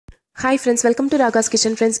Hi friends, welcome to Ragas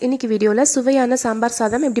kitchen friends. இன்னைக்கு வீடியோல சுவையான சாம்பார்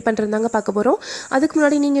சாதம் எப்படி பண்றதுங்க பார்க்க போறோம். அதுக்கு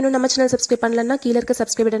முன்னாடி நீங்க இன்னும் நம்ம சேனல் சப்ஸ்கிரைப் பண்ணலன்னா கீழ இருக்க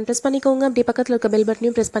சப்ஸ்கிரைப் பட்டன் பிரஸ் பண்ணிக்கோங்க. அப்படியே பக்கத்துல இருக்க பெல்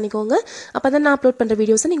பட்டனையும் பிரஸ் பண்ணிக்கோங்க. அப்பதான் நான் அப்லோட் பண்ற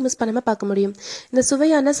வீடியோஸை நீங்க மிஸ் பண்ணாம பார்க்க முடியும். இந்த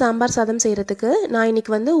சுவையான சாம்பார் சாதம் செய்யறதுக்கு நான்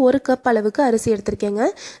இன்னைக்கு வந்து 1 கப் அளவுக்கு அரிசி எடுத்திருக்கேங்க.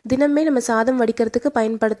 தினமே நம்ம சாதம் வடிக்கிறதுக்கு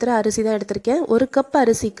பயன்படுத்துற அரிசி தான் எடுத்திருக்கேன். 1 கப்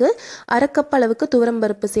அரிசிக்கு 1/2 கப் அளவுக்கு துவரம்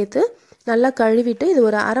பருப்பு சேர்த்து நல்லா கழுவிட்டு இது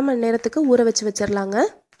ஒரு 1/2 மணி நேரத்துக்கு ஊற வச்சிரலாங்க.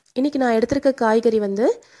 இன்னைக்கு நான் எடுத்திருக்க காய்கறி வந்து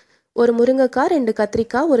ஒரு முருங்கைக்காய், 2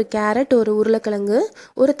 கத்திரிக்காய், ஒரு கேரட், ஒரு உருளைக்கிழங்கு,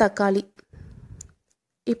 ஒரு தக்காளி.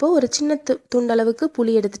 இப்போ ஒரு சின்ன துண்டளவுக்கு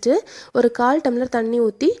புளி எடுத்துட்டு ஒரு 1/4 டம்ளர் தண்ணி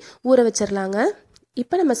ஊற்றி ஊற வச்சிடலாங்க.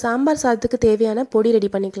 இப்போ நம்ம சாம்பார் சாதத்துக்கு தேவையான பொடி ரெடி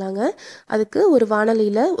பண்ணிக்கலாங்க. அதுக்கு ஒரு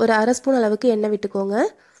வாணலியில் ஒரு 1/2 ஸ்பூன் அளவுக்கு எண்ணெய் விட்டுக்கோங்க.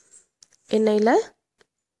 எண்ணெயில்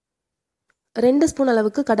 2 ஸ்பூன்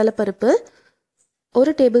அளவுக்கு கடலைப்பருப்பு,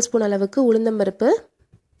 1 டேபிள் ஸ்பூன் அளவுக்கு உளுந்தம்பருப்பு,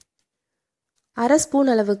 1/2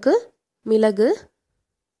 ஸ்பூன் அளவுக்கு மிளகு,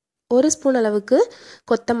 1 ஸ்பூன் அளவுக்கு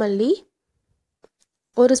கொத்தமல்லி,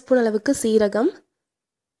 1 ஸ்பூன் அளவுக்கு சீரகம்,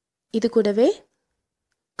 இது கூடவே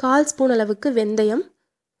 1/4 ஸ்பூன் அளவுக்கு வெந்தயம்,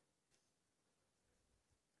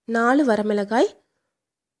 4 வரமிளகாய்,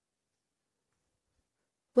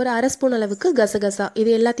 ஒரு 1/2 ஸ்பூன் அளவுக்கு கசகசா,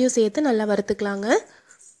 இது எல்லாத்தையும் சேர்த்து நல்லா வறுத்துக்கலாங்க.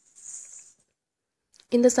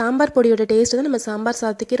 இந்த சாம்பார் பொடியோட டேஸ்ட் தான் நம்ம சாம்பார்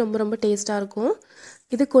சாதத்துக்கே ரொம்ப டேஸ்ட்டாக இருக்கும்.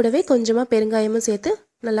 இது கூடவே கொஞ்சமாக பெருங்காயமும் சேர்த்து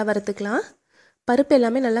நல்லா வறுத்துக்கலாம். பருப்பு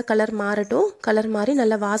எல்லாமே நல்லா கலர் மாறட்டும். கலர் மாறி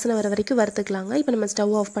நல்லா வாசனை வர வரைக்கும் வறுத்துக்கலாங்க. இப்போ நம்ம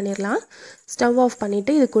ஸ்டவ் ஆஃப் பண்ணிடலாம். ஸ்டவ் ஆஃப்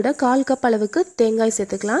பண்ணிவிட்டு இது கூட 1/4 கப் அளவுக்கு தேங்காய்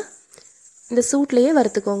சேர்த்துக்கலாம். இந்த சூட்லேயே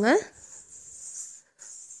வறுத்துக்கோங்க.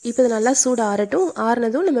 இப்போ இது நல்லா சூடு ஆறட்டும்.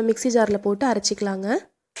 ஆறுனதும் நம்ம மிக்சி ஜாரில் போட்டு அரைச்சிக்கலாங்க.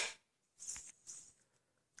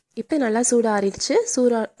 இப்போ நல்லா சூடு ஆறிடுச்சு.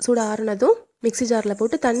 சூடு ஆறுனதும் மிக்சி ஜாரில்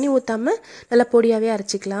போட்டு தண்ணி ஊற்றாமல் நல்லா பொடியாகவே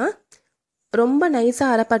அரைச்சிக்கலாம். ரொம்ப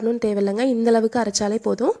நைஸாக அரைப்படணும்னு தேவையில்லைங்க. இந்தளவுக்கு அரைச்சாலே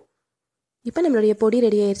போதும். இப்போ நம்மளுடைய பொடி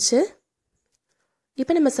ரெடி ஆயிடுச்சு.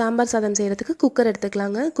 இப்போ நம்ம சாம்பார் சாதம் செய்கிறதுக்கு குக்கர்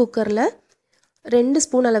எடுத்துக்கலாங்க. குக்கரில் 2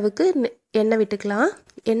 ஸ்பூன் அளவுக்கு எண்ணெய் விட்டுக்கலாம்.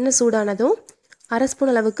 எண்ணெய் சூடானதும் 1/2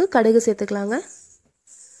 ஸ்பூன் அளவுக்கு கடுகு சேர்த்துக்கலாங்க.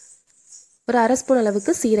 ஒரு 1/2 ஸ்பூன்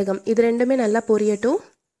அளவுக்கு சீரகம், இது ரெண்டுமே நல்லா பொரியட்டும்.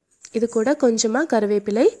 இது கூட கொஞ்சமாக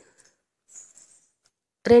கருவேப்பிலை,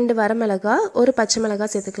 2 வரமிளகாய், ஒரு பச்சை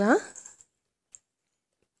மிளகாய் சேர்த்துக்கலாம்.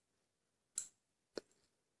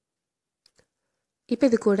 இப்போ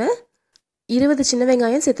இது கூட 20 சின்ன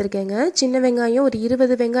வெங்காயம் சேர்த்துருக்கேங்க. சின்ன வெங்காயம் ஒரு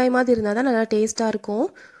 20 வெங்காயமாவது இருந்தால் தான் நல்லா டேஸ்ட்டாக இருக்கும்.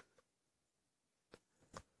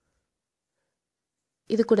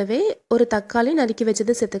 இது கூடவே ஒரு தக்காளி நறுக்கி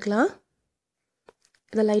வச்சது சேர்த்துக்கலாம்.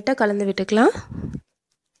 இதை லைட்டாக கலந்து விட்டுக்கலாம்.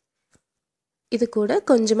 இது கூட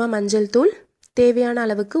கொஞ்சமாக மஞ்சள் தூள், தேவையான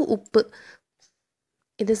அளவுக்கு உப்பு,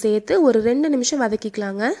 இதை சேர்த்து ஒரு 2 நிமிஷம்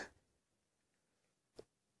வதக்கிக்கலாங்க.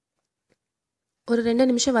 ஒரு 2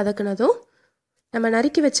 நிமிஷம் வதக்குனதும் நம்ம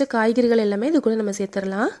நறுக்கி வச்ச காய்கறிகள் எல்லாமே இது கூட நம்ம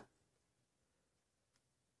சேர்த்துடலாம்.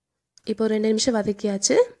 இப்போ 2 நிமிஷம்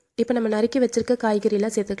வதக்கியாச்சு. இப்போ நம்ம நறுக்கி வச்சிருக்க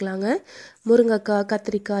காய்கறியெல்லாம் சேர்த்துக்கலாங்க. முருங்கைக்காய்,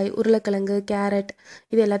 கத்திரிக்காய், உருளைக்கிழங்கு, கேரட்,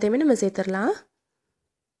 இது எல்லாத்தையுமே நம்ம சேர்த்துடலாம்.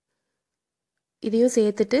 இதையும்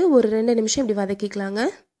சேர்த்துட்டு ஒரு 2 நிமிஷம் இப்படி வதக்கிக்கலாங்க.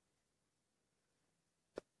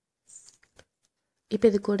 இப்போ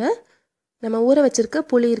இது கூட நம்ம ஊற வச்சிருக்க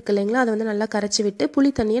புளி இருக்கு இல்லைங்களா, அதை வந்து நல்லா கரைச்சி விட்டு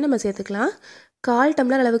புளி தண்ணியை நம்ம சேர்த்துக்கலாம். 1/4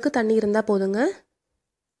 டம்ளர் அளவுக்கு தண்ணி இருந்தால் போதுங்க.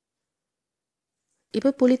 இப்போ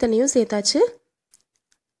புளி தண்ணியும் சேர்த்தாச்சு.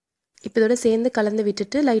 இப்போ இதோட சேர்ந்து கலந்து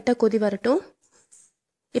விட்டுட்டு லைட்டாக கொதி வரட்டும்.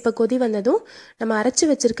 இப்போ கொதி வந்ததும் நம்ம அரைச்சி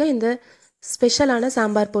வச்சுருக்க இந்த ஸ்பெஷலான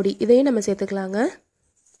சாம்பார் பொடி இதையும் நம்ம சேர்த்துக்கலாங்க.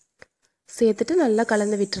 சேர்த்துட்டு நல்லா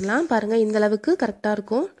கலந்து விட்டுடலாம். பாருங்கள், இந்த அளவுக்கு கரெக்டாக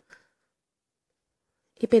இருக்கும்.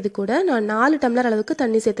 இப்போ இது கூட நான் 4 டம்ளர் அளவுக்கு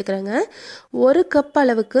தண்ணி சேர்த்துக்கிறேங்க. 1 கப்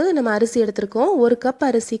அளவுக்கு நம்ம அரிசி எடுத்திருக்கோம். 1 கப்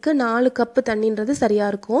அரிசிக்கு 4 கப்பு தண்ணின்றது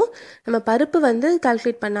சரியாக இருக்கும். நம்ம பருப்பு வந்து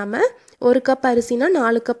கால்குலேட் பண்ணாமல் 1 கப் அரிசினா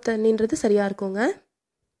 4 கப் தண்ணின்றது சரியாக இருக்குங்க.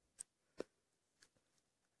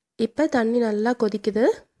 இப்போ தண்ணி நல்லா கொதிக்குது.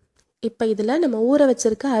 இப்போ இதில் நம்ம ஊற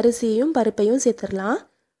வச்சிருக்க அரிசியையும் பருப்பையும் சேர்த்துடலாம்.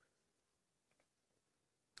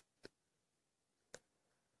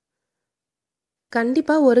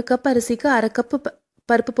 கண்டிப்பாக 1 கப் அரிசிக்கு 1/2 கப்பு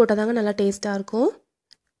பருப்பு போட்டாதாங்க நல்லா டேஸ்ட்டாக இருக்கும்.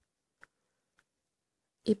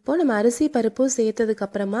 இப்போ நம்ம அரிசி பருப்பும்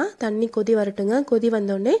சேர்த்ததுக்கப்புறமா தண்ணி கொதி வரட்டுங்க. கொதி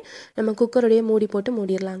வந்தோடனே நம்ம குக்கருடைய மூடி போட்டு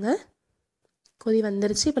மூடிடலாங்க. கொதி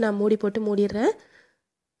வந்துருச்சு. இப்போ நான் மூடி போட்டு மூடிடுறேன்.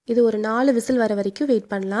 இது ஒரு 4 விசில் வர வரைக்கும்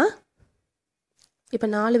வெயிட் பண்ணலாம். இப்போ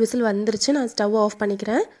 4 விசில் வந்துருச்சு. நான் ஸ்டவ் ஆஃப்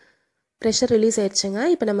பண்ணிக்கிறேன். ப்ரெஷர் ரிலீஸ்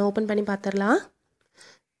ஆயிடுச்சுங்க. இப்போ நம்ம ஓப்பன் பண்ணி பார்த்துடலாம்.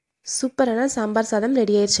 சூப்பரான சாம்பார் சாதம்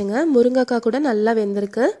ரெடி ஆயிடுச்சுங்க. முருங்கைக்காய் கூட நல்லா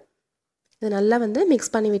வெந்திருக்கு. இது நல்லா வந்து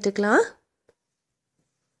மிக்ஸ் பண்ணி விட்டுக்கலாம்.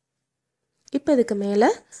 இப்போ இதுக்கு மேலே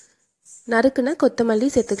நறுக்குன கொத்தமல்லி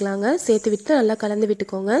சேர்த்துக்கலாங்க. சேர்த்து விட்டு நல்லா கலந்து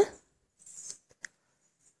விட்டுக்கோங்க.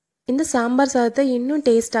 இந்த சாம்பார் சாதத்தை இன்னும்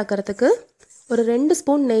டேஸ்ட் ஆக்கிறதுக்கு ஒரு 2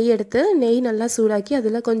 ஸ்பூன் நெய் எடுத்து நெய் நல்லா சூடாக்கி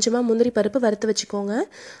அதில் கொஞ்சமாக முந்திரி பருப்பு வறுத்து வச்சுக்கோங்க.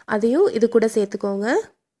 அதையும் இது கூட சேர்த்துக்கோங்க.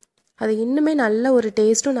 அது இன்னுமே நல்ல ஒரு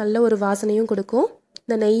டேஸ்ட்டும் நல்ல ஒரு வாசனையும் கொடுக்கும்.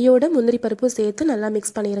 இந்த நெய்யோட முந்திரி பருப்பும் சேர்த்து நல்லா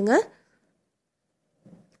மிக்ஸ் பண்ணிடுங்க.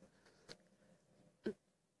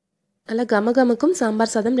 நல்லா கமகமக்கும்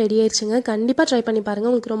சாம்பார் சாதம் ரெடி ஆயிடுச்சுங்க. கண்டிப்பாக ட்ரை பண்ணி பாருங்கள்,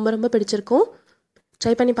 உங்களுக்கு ரொம்ப ரொம்ப பிடிச்சிருக்கும்.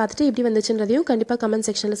 ட்ரை பண்ணி பார்த்துட்டு எப்படி வந்துச்சுன்றதையும் கண்டிப்பாக கமெண்ட்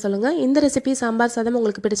செக்ஷனில் சொல்லுங்கள். இந்த ரெசிபி சாம்பார் சாதம்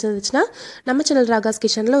உங்களுக்கு பிடிச்சிருந்துச்சுன்னா நம்ம சேனல் ராகாஸ்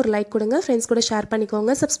கிச்சனில் ஒரு லைக் கொடுங்க, ஃப்ரெண்ட்ஸ் கூட ஷேர்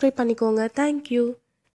பண்ணிக்கோங்க, சப்ஸ்கிரைப் பண்ணிக்கோங்க. தேங்க்யூ.